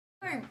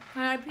Can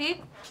I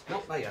peek?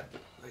 Nope, not yet.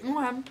 Okay.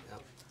 Yep.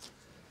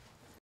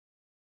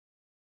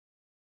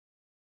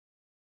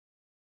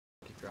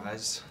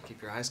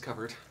 Keep your eyes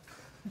covered.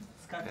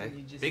 Okay.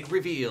 Big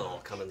reveal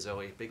coming,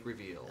 Zoe. Big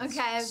reveal.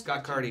 Okay.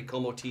 Scott Carty,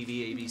 Como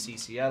TV, ABC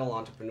Seattle,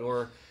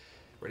 entrepreneur.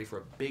 Ready for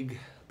a big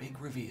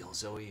reveal,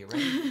 Zoe. You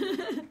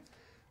ready?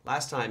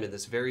 Last time in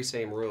this very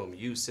same room,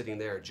 you sitting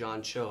there,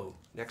 John Cho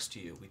next to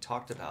you, we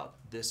talked about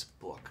this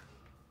book.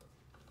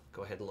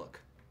 Go ahead and look.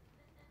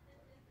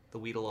 The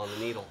Weedle on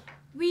the Needle.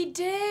 We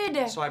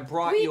did. So I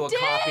brought you a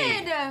copy.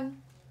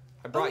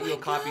 I brought you a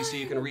copy so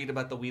you can read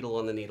about the Weedle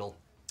on the Needle.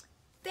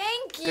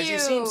 Thank you. Because you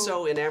seem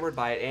so enamored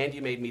by it, and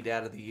you made me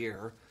Dad of the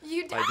Year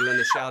by doing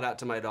the shout out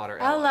to my daughter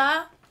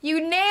Ella.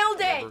 You nailed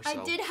it. So.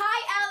 I did.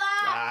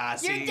 Hi, Ella.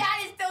 See, your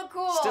dad is so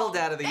cool. Still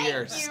Dad of the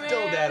Year. Thank you,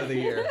 Still Dad of the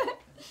Year.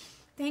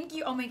 Thank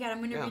you. Oh my God,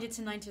 I'm gonna read it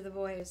tonight to the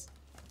boys.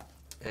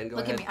 And go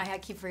Look ahead. at me. I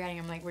keep forgetting.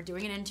 I'm like, we're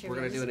doing an interview. We're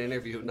gonna do an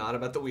interview, not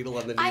about the Weedle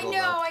on the Needle.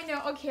 I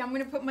know. Okay, I'm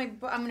gonna put my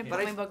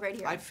book right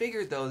here. I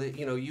figured though that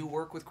you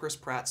work with Chris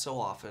Pratt so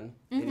often,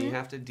 and you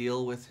have to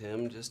deal with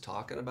him just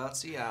talking about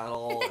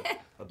Seattle,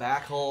 and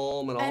back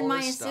home, and all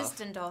this stuff. And my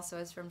assistant also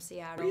is from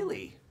Seattle.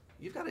 Really?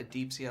 You've got a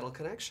deep Seattle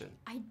connection.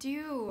 I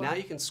do. Now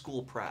you can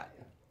school Pratt.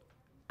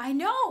 I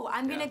know.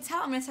 I'm gonna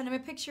send him a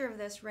picture of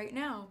this right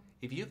now.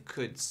 If you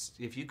could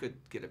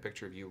get a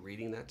picture of you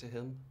reading that to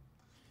him,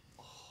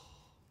 oh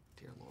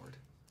dear Lord,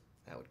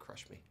 that would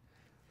crush me.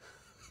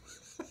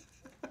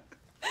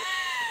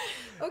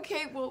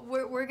 Okay, well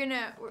we're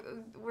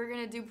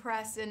gonna do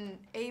press in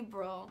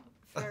April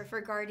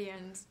for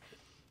Guardians.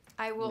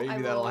 I will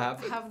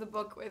have the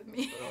book with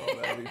me. Oh,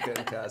 that'd be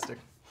fantastic.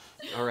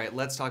 All right,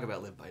 let's talk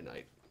about Live by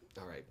Night.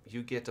 All right,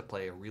 you get to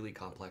play a really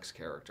complex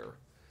character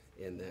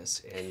in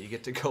this, and you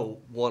get to go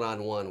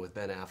one-on-one with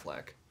Ben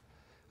Affleck.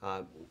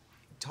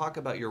 Talk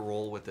about your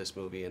role with this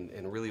movie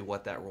and really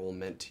what that role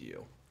meant to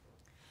you.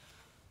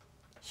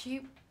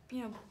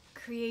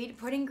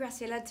 Putting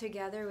Graciela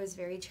together was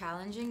very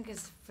challenging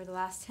because for the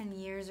last 10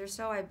 years or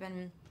so I've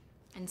been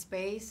in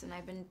space and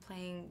I've been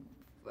playing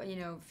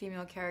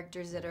female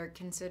characters that are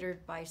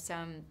considered by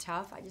some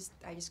tough. I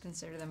just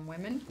consider them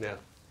women. Yeah.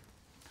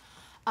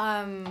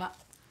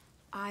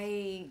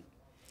 I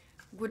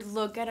would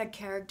look at a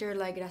character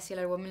like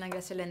Graciela, a woman like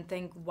Graciela, and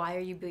think, why are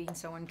you being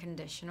so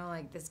unconditional?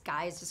 Like, this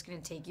guy is just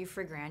gonna take you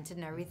for granted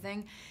and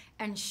everything.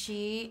 And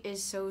she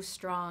is so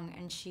strong,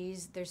 and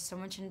there's so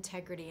much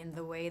integrity in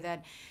the way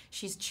that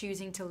she's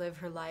choosing to live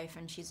her life,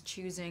 and she's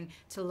choosing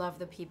to love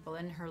the people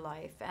in her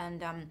life.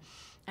 And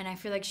I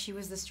feel like she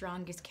was the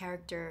strongest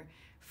character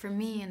for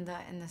me in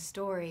the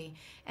story,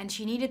 and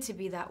she needed to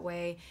be that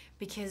way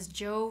because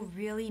Joe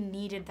really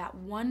needed that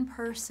one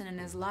person in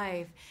his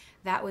life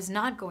that was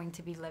not going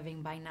to be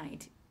living by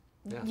night.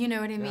 Yeah. You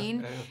know what I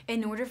mean? Yeah.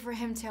 In order for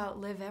him to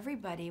outlive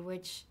everybody,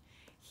 which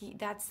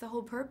that's the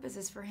whole purpose,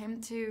 is for him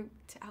to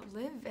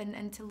outlive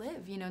and to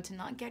live, to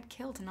not get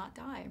killed, to not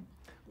die.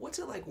 What's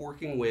it like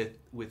working with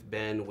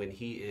Ben when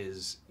he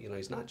is,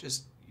 he's not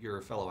just your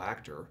fellow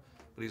actor,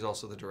 but he's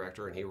also the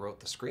director and he wrote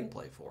the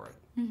screenplay for it.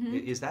 Mm-hmm.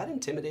 Is that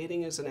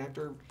intimidating as an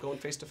actor going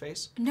face to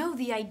face? No,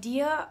 the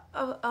idea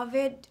of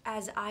it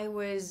as I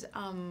was,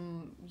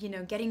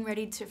 getting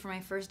ready for my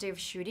first day of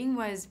shooting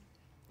was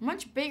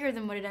much bigger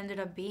than what it ended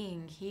up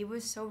being. He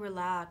was so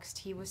relaxed.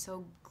 He was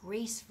so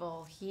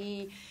graceful.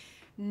 He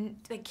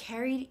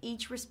carried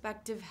each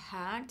respective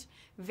hat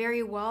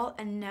very well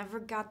and never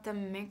got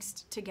them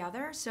mixed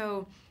together.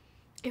 So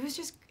it was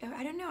just,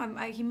 I don't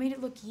know, he made it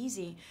look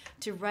easy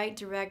to write,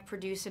 direct,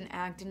 produce, and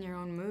act in your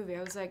own movie.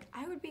 I was like,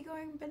 I would be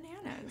going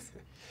bananas.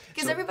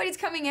 Because everybody's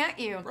coming at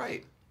you.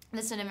 Right.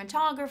 The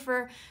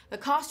cinematographer, the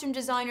costume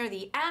designer,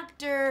 the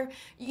actor,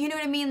 you know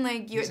what I mean?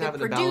 Like, you're the producer.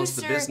 Having to balance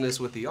the business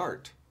with the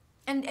art.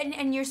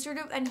 And you're sort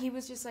of, and he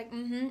was just like,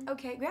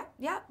 okay,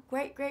 yeah,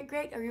 great.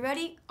 Are you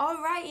ready? All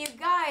right, you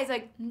guys.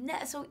 Like,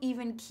 so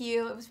even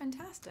keel. It was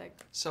fantastic.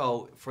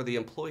 So, for the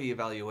employee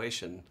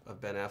evaluation of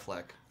Ben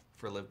Affleck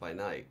for Live by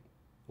Night,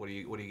 what are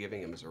you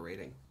giving him as a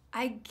rating?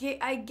 I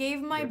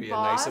gave my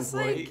boss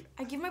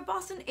I gave my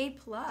boss an A+.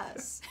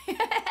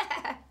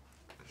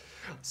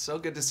 So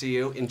good to see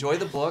you. Enjoy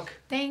the book.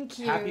 Thank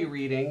you. Happy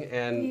reading,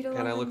 and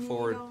I look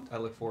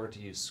forward to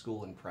you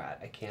schooling Pratt.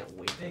 I can't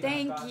wait.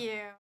 Thank you.